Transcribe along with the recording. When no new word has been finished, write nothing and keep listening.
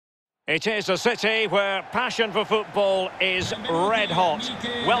It is a city where passion for football is red hot.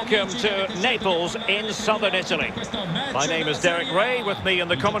 Welcome to Naples in southern Italy. My name is Derek Ray. With me in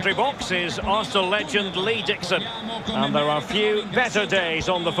the commentary box is Arsenal legend Lee Dixon. And there are few better days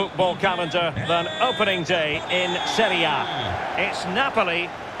on the football calendar than opening day in Seria. It's Napoli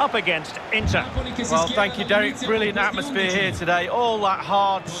up against Inter. Well, thank you, Derek. Brilliant atmosphere here today. All that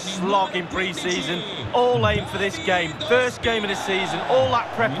hard slog in pre-season, all aimed for this game. First game of the season, all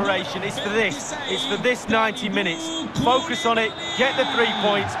that preparation. It's for this. It's for this 90 minutes. Focus on it, get the 3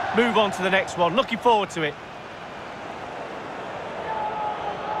 points, move on to the next one. Looking forward to it.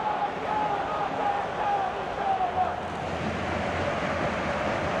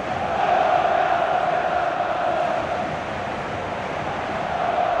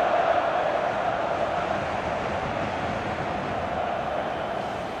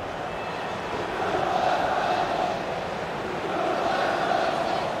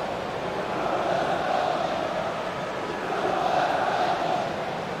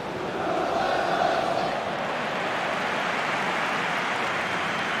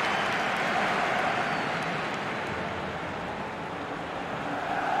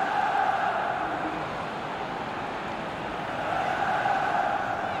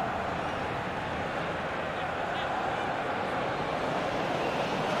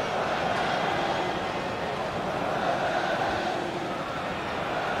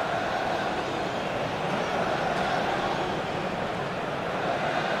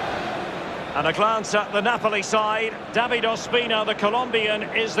 And a glance at the Napoli side. David Ospina, the Colombian,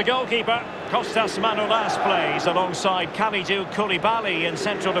 is the goalkeeper. Kostas Manolas plays alongside Kalidou Koulibaly in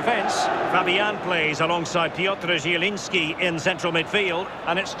central defence. Fabian plays alongside Piotr Zielinski in central midfield.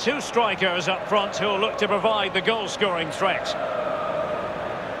 And it's two strikers up front who'll look to provide the goal-scoring threat.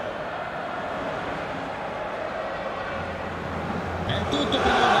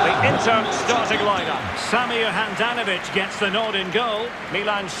 Inter starting lineup. Samir Handanovic gets the nod in goal.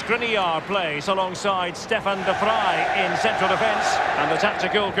 Milan Skriniar plays alongside Stefan de Vrij in central defence. And the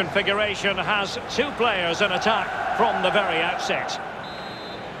tactical configuration has two players in attack from the very outset.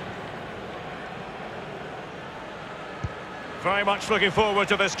 Very much looking forward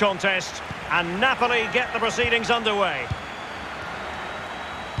to this contest. And Napoli get the proceedings underway.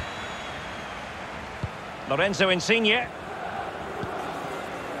 Lorenzo Insigne.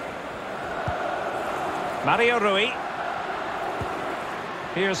 Mario Rui.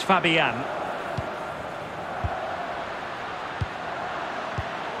 Here's Fabian.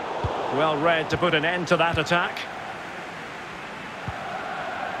 Well read to put an end to that attack.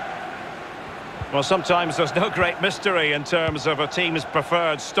 Well, sometimes there's no great mystery in terms of a team's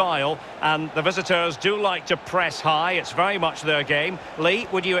preferred style, and the visitors do like to press high. It's very much their game. Lee,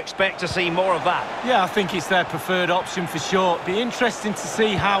 would you expect to see more of that? Yeah, I think it's their preferred option for sure. Be interesting to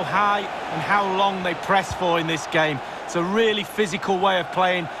see how high and how long they press for in this game. It's a really physical way of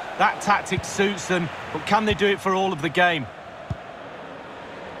playing. That tactic suits them, but can they do it for all of the game?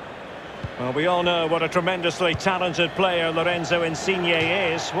 Well, we all know what a tremendously talented player Lorenzo Insigne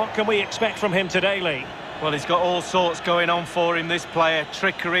is. What can we expect from him today, Lee? Well, he's got all sorts going on for him, this player.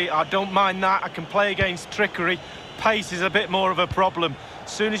 Trickery, I don't mind that. I can play against trickery. Pace is a bit more of a problem.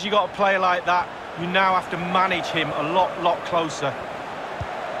 As soon as you got a player like that, you now have to manage him a lot closer.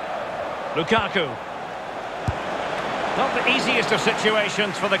 Lukaku. Not the easiest of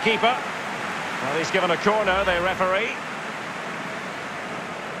situations for the keeper. Well, he's given a corner, the referee.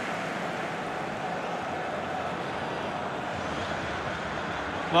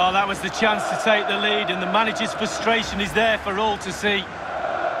 Well, that was the chance to take the lead, and the manager's frustration is there for all to see.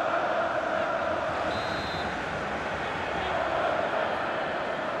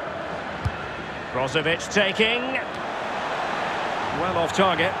 Brozovic taking. Well off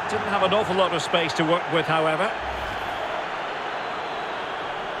target. Didn't have an awful lot of space to work with, however.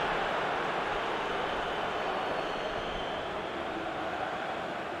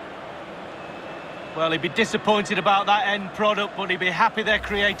 Well, he'd be disappointed about that end product, but he'd be happy they're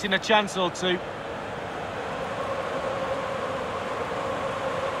creating a chance or two.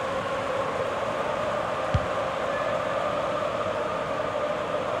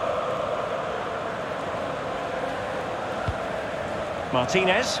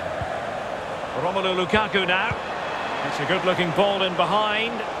 Martinez. Romelu Lukaku now. It's a good-looking ball in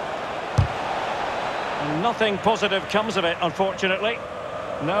behind. Nothing positive comes of it, unfortunately.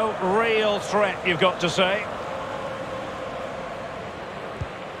 No real threat, you've got to say.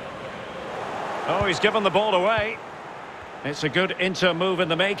 Oh, he's given the ball away. It's a good Inter move in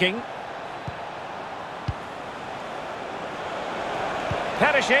the making.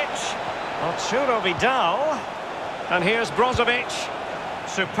 Perisic. Arturo Vidal. And here's Brozovic.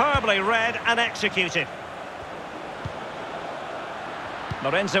 superbly read and executed.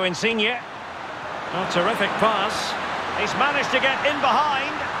 Lorenzo Insigne. A terrific pass. He's managed to get in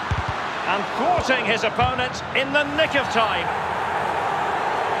behind and thwarting his opponent in the nick of time.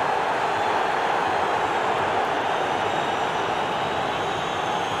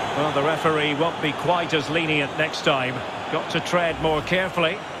 Well, the referee won't be quite as lenient next time. Got to tread more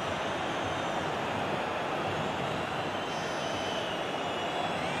carefully.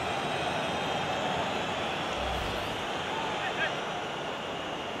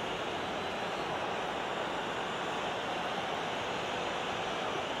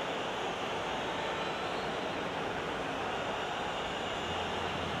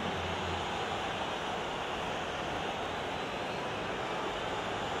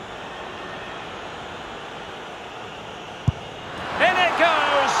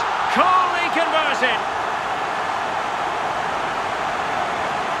 Coolly converted.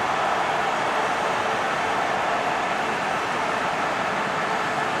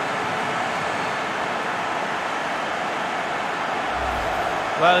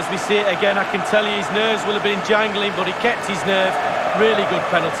 Well, as we see it again, I can tell you his nerves will have been jangling, but he kept his nerve. Really good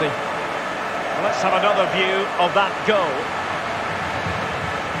penalty. Let's have another view of that goal.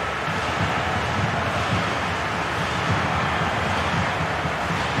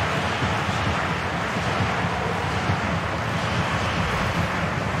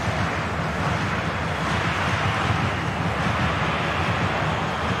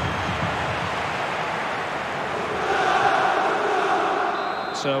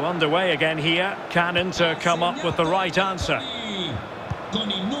 So underway again here. Can Inter come up with the right answer?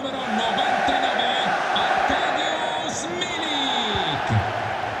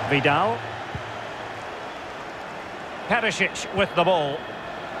 Vidal. Perisic with the ball.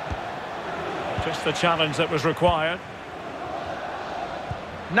 Just the challenge that was required.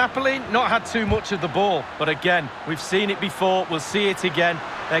 Napoli not had too much of the ball, but again, we've seen it before, we'll see it again.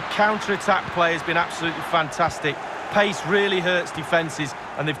 Their counter-attack play has been absolutely fantastic. Pace really hurts defences,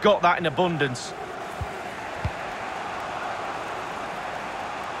 and they've got that in abundance.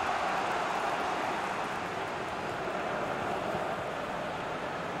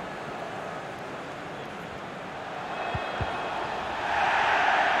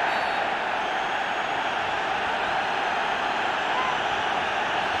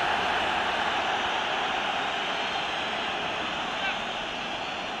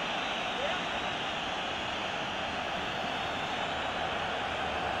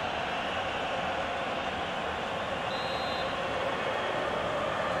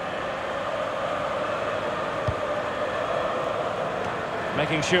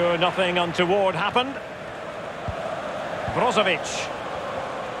 Making sure nothing untoward happened. Brozovic.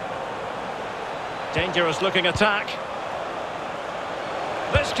 Dangerous looking attack.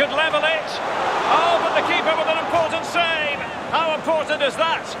 This could level it. Oh, but the keeper with an important save. How important is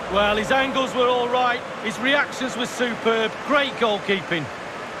that? Well, his angles were all right. His reactions were superb. Great goalkeeping.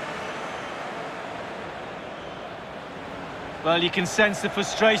 Well, you can sense the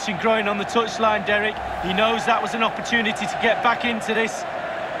frustration growing on the touchline, Derek. He knows that was an opportunity to get back into this.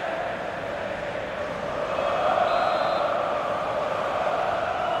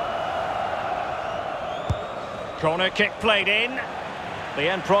 Corner kick played in. The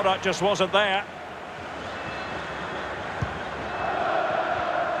end product just wasn't there.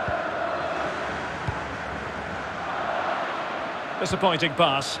 Disappointing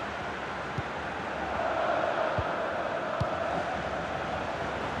pass.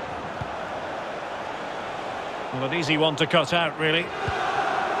 Well, an easy one to cut out, really.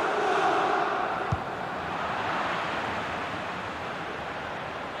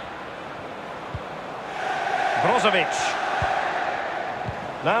 Brozovic.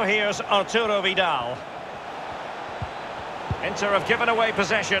 Now here's Arturo Vidal. Inter have given away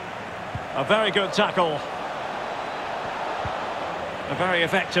possession. A very good tackle. A very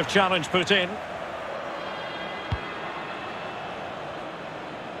effective challenge put in.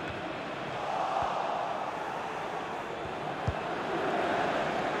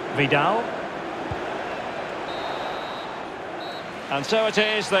 Vidal. And so it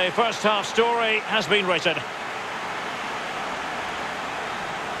is, the first half story has been written.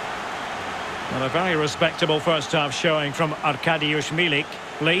 And a very respectable first half showing from Arkadiusz Milik.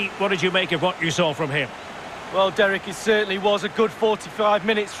 Lee, what did you make of what you saw from him? Well, Derek, it certainly was a good 45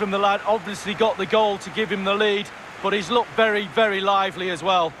 minutes from the lad. Obviously got the goal to give him the lead, but he's looked very, very lively as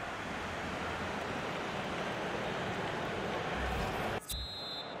well.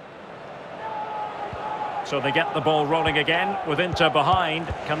 So they get the ball rolling again with Inter behind.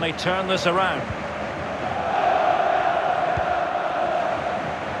 Can they turn this around?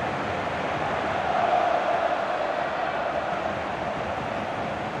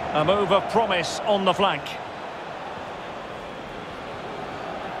 A move of promise on the flank.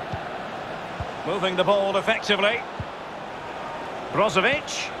 Moving the ball effectively.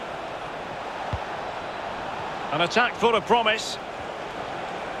 Brozovic. An attack full of promise.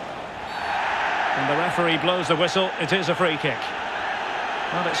 And the referee blows the whistle. It is a free kick.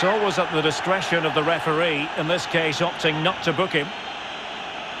 Well, it's always at the discretion of the referee, in this case opting not to book him.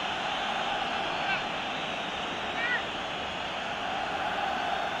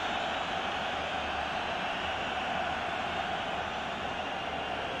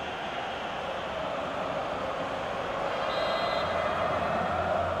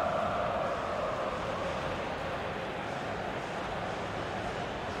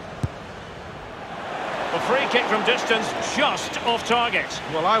 A free kick from distance, just off target.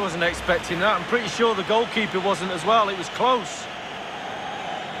 Well, I wasn't expecting that. I'm pretty sure the goalkeeper wasn't as well. It was close.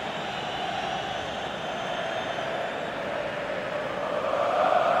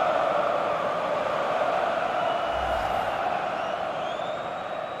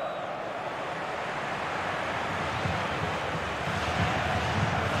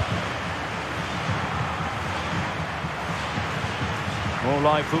 More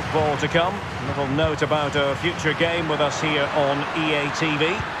live football to come. A little note about a future game with us here on EA TV.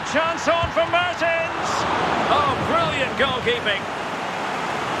 Chance on for Mertens! Oh, brilliant goalkeeping.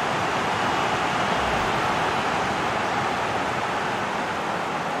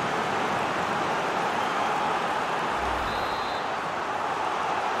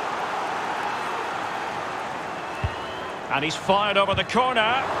 And he's fired over the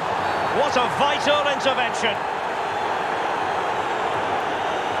corner. What a vital intervention.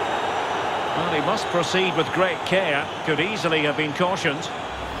 Well, he must proceed with great care. Could easily have been cautioned.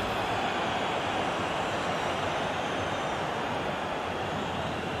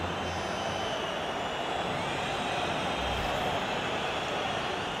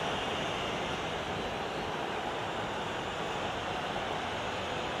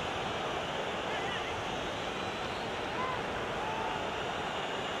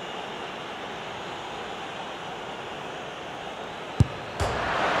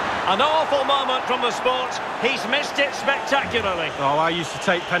 An awful moment from the sport. He's missed it spectacularly. Oh, I used to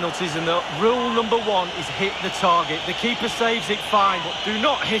take penalties, and the rule number one is hit the target. The keeper saves it fine, but do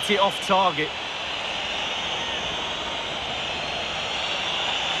not hit it off target.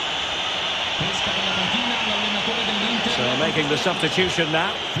 So making the substitution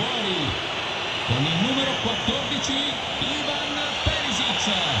now. Con il numero 14 Ivan Perisic.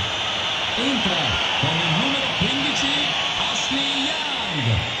 Entra con il numero 15 Ashley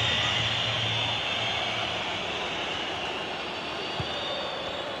Young.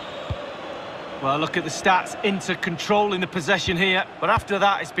 Well, look at the stats. Inter controlling the possession here, but after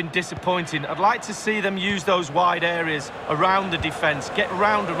that it's been disappointing. I'd like to see them use those wide areas around the defence, get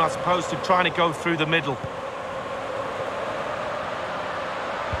around them as opposed to trying to go through the middle.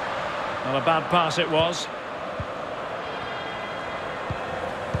 Well, a bad pass it was.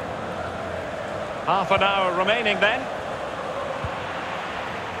 Half an hour remaining then.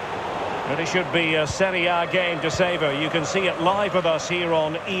 Really should be a Seria game to savour. You can see it live with us here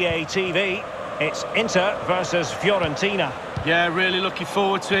on EA TV. It's Inter versus Fiorentina. Yeah, really looking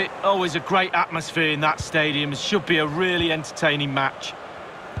forward to it. Always a great atmosphere in that stadium. It should be a really entertaining match.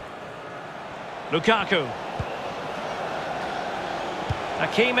 Lukaku.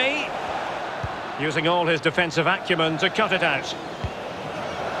 Hakimi. Using all his defensive acumen to cut it out.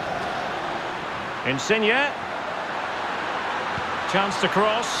 Insigne. Chance to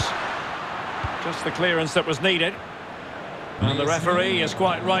cross. Just the clearance that was needed. And the referee is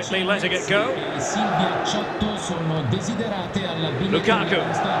quite rightly letting it go. Lukaku.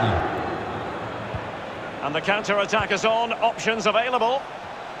 And the counter-attack is on. Options available.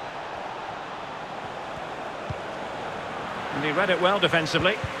 And he read it well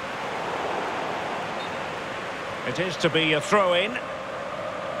defensively. It is to be a throw-in.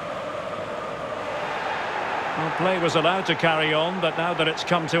 Well, play was allowed to carry on, but now that it's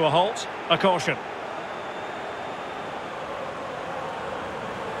come to a halt, a caution.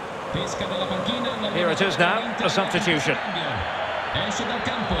 Here it is now, a substitution. Esce dal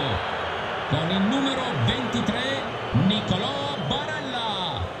campo con il numero 23 Nicolò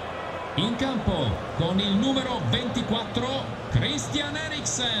Barella. In campo con il numero 24 Christian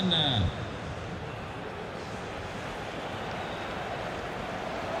Eriksen.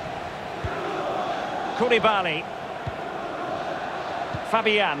 Koulibaly.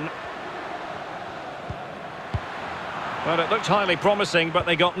 Fabian. Well, it looked highly promising, but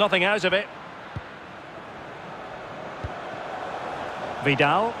they got nothing out of it.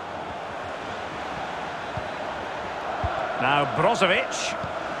 Vidal. Now Brozovic.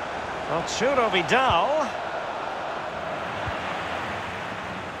 Arturo Vidal.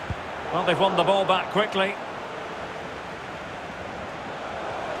 Well, they've won the ball back quickly.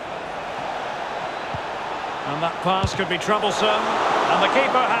 And that pass could be troublesome. And the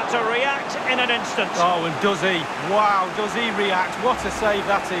keeper had to react in an instant. Oh, and does he? Wow, does he react? What a save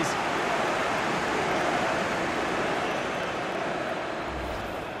that is.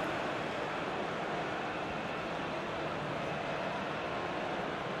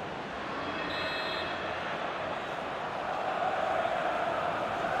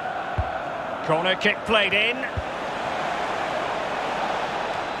 Corner kick played in.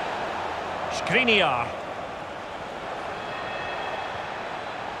 Skriniar.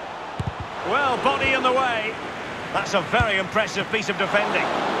 Well, body in the way. That's a very impressive piece of defending.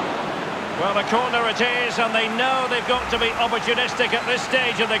 Well, a corner it is, and they know they've got to be opportunistic at this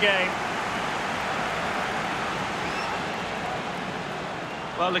stage of the game.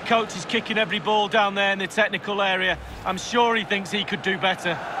 Well, the coach is kicking every ball down there in the technical area. I'm sure he thinks he could do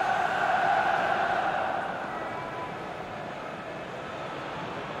better.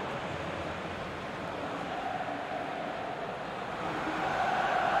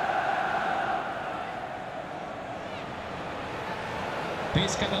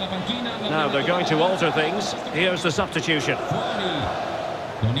 Now they're going to alter things. Here's the substitution. Fuori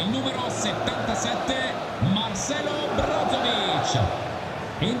con il numero 77 Marcelo Brozovic.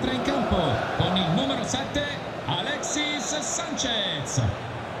 Entra in campo con il numero 7 Alexis Sanchez.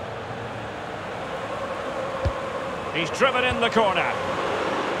 He's driven in the corner.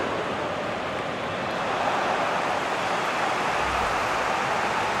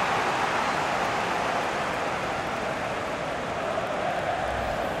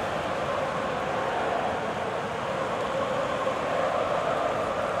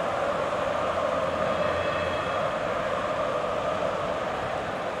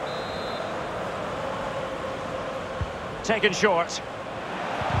 Taken short.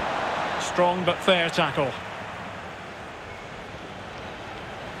 Strong but fair tackle.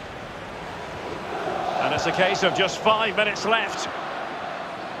 And it's a case of just 5 minutes left.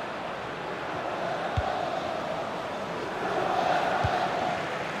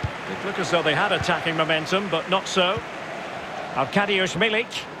 It looked as though they had attacking momentum, but not so. Arkadiusz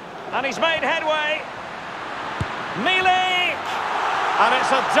Milik. And he's made headway. Milik! And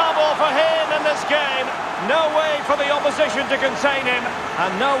it's a double for him in this game. No way for the opposition to contain him.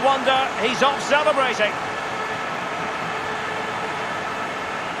 And no wonder he's off celebrating.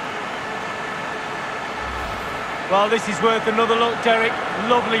 Well, this is worth another look, Derek.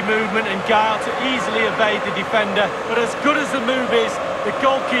 Lovely movement and guile to easily evade the defender. But as good as the move is, the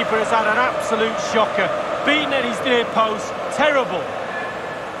goalkeeper has had an absolute shocker. Beaten at his near post. Terrible.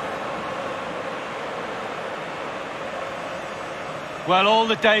 Well, all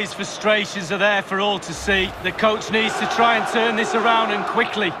the day's frustrations are there for all to see. The coach needs to try and turn this around, and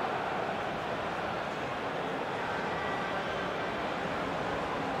quickly.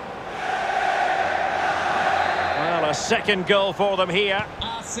 Well, a second goal for them here.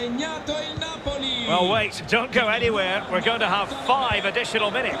 Ha segnato il Napoli. Well, wait, don't go anywhere. We're going to have 5 additional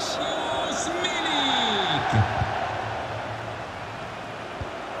minutes.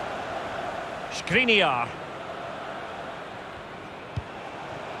 Skriniar.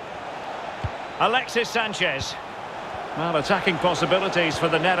 Alexis Sanchez. Well, attacking possibilities for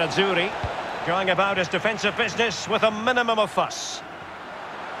the Nerazzurri. Going about his defensive business with a minimum of fuss.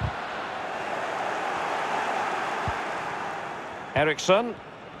 Eriksson.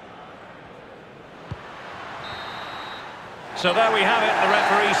 So there we have it. The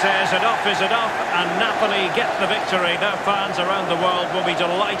referee says enough is enough, and Napoli get the victory. Their fans around the world will be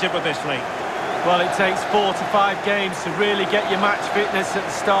delighted with this league. Well, it takes 4 to 5 games to really get your match fitness at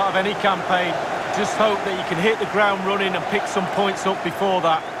the start of any campaign. Just hope that you can hit the ground running and pick some points up before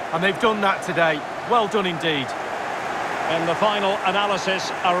that. And they've done that today. Well done indeed. In the final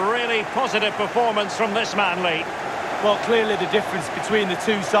analysis, a really positive performance from this man, Lee. Well, clearly the difference between the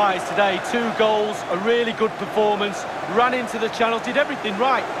two sides today. 2 goals, a really good performance. Ran into the channel, did everything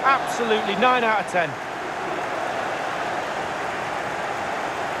right. Absolutely, 9 out of 10.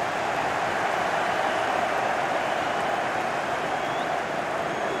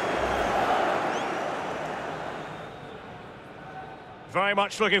 Very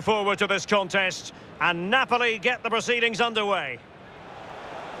much looking forward to this contest, and Napoli get the proceedings underway.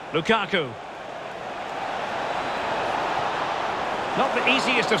 Lukaku. Not the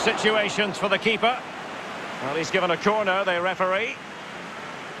easiest of situations for the keeper. Well, he's given a corner, the referee.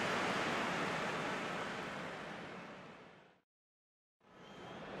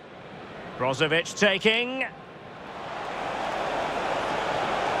 Brozovic taking.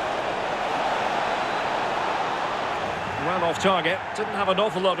 Well off target. Didn't have an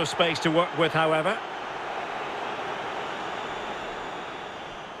awful lot of space to work with, however.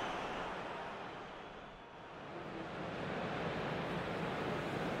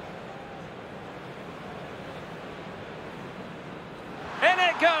 In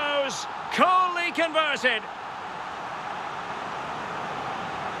it goes! Coolly converted.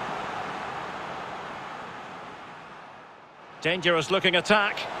 Dangerous looking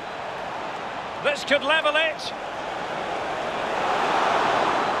attack. This could level it.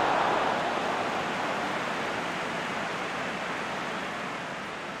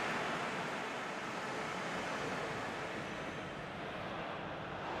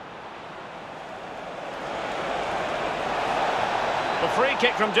 The free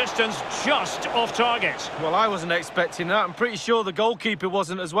kick from distance, just off target. Well, I wasn't expecting that. I'm pretty sure the goalkeeper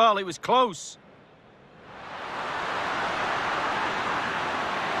wasn't as well. It was close.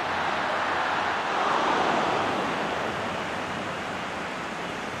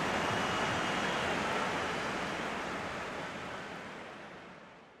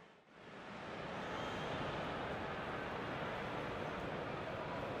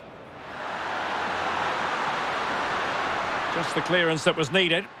 Just the clearance that was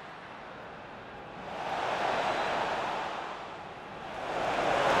needed.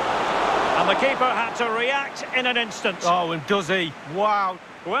 And the keeper had to react in an instant. Oh, and does he? Wow.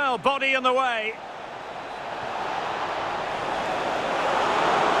 Well, body in the way.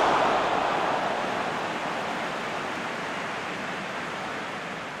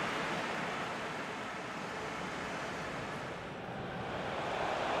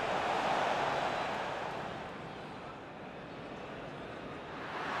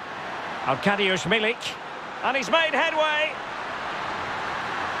 Arkadiusz Milik, and he's made headway.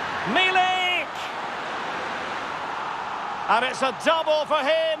 Milik! And it's a double for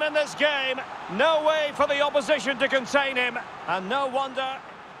him in this game. No way for the opposition to contain him, and no wonder